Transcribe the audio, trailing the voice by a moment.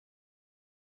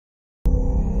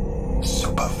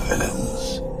of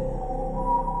villains.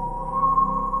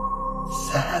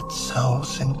 Sad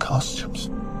souls in costumes,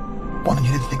 wanting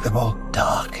you to think they're all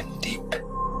dark and deep.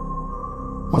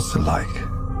 What's it like,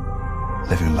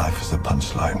 living life as a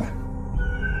punchline?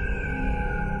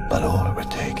 But all it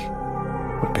would take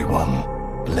would be one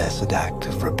blessed act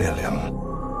of rebellion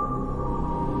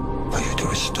for you to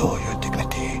restore your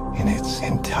dignity in its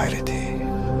entirety.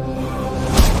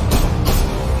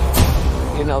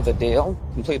 You know the deal.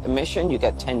 Complete the mission, you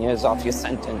get 10 years off your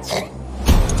sentence.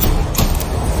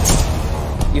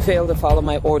 You fail to follow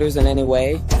my orders in any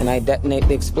way, and I detonate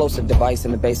the explosive device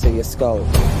in the base of your skull.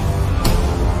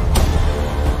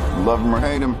 Love him or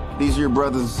hate him, these are your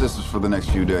brothers and sisters for the next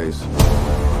few days.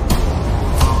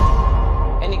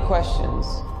 Any questions?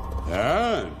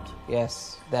 And?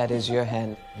 Yes, that is your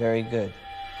hand. Very good.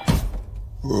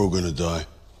 We're all gonna die.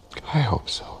 I hope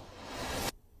so.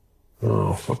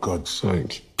 Oh, for God's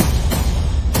sake.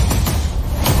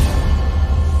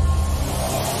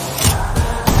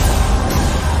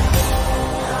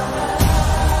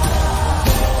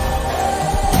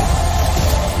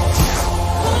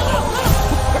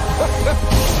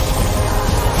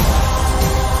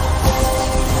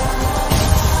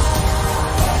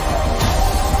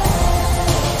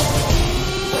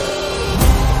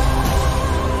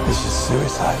 This is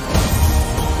suicide.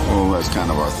 Well, that's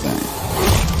kind of our thing.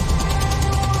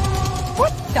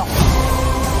 What the?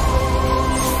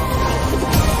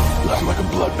 Nothing like a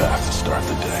bloodbath to start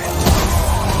the day.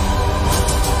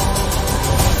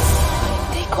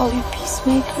 They call you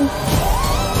Peacemaker?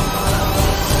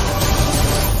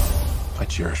 I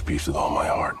cherish peace with all my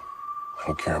heart. I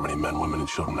don't care how many men, women, and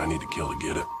children I need to kill to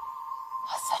get it.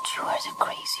 I thought you were the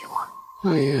crazy one.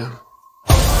 I am.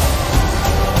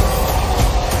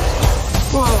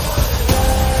 Whoa.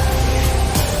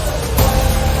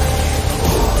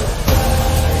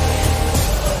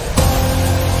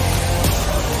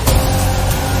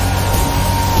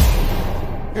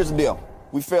 Here's the deal.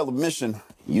 We fail the mission,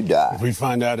 you die. If we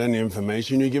find out any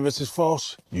information you give us is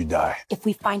false, you die. If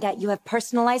we find out you have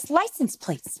personalized license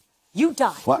plates, you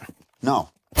die. What? No.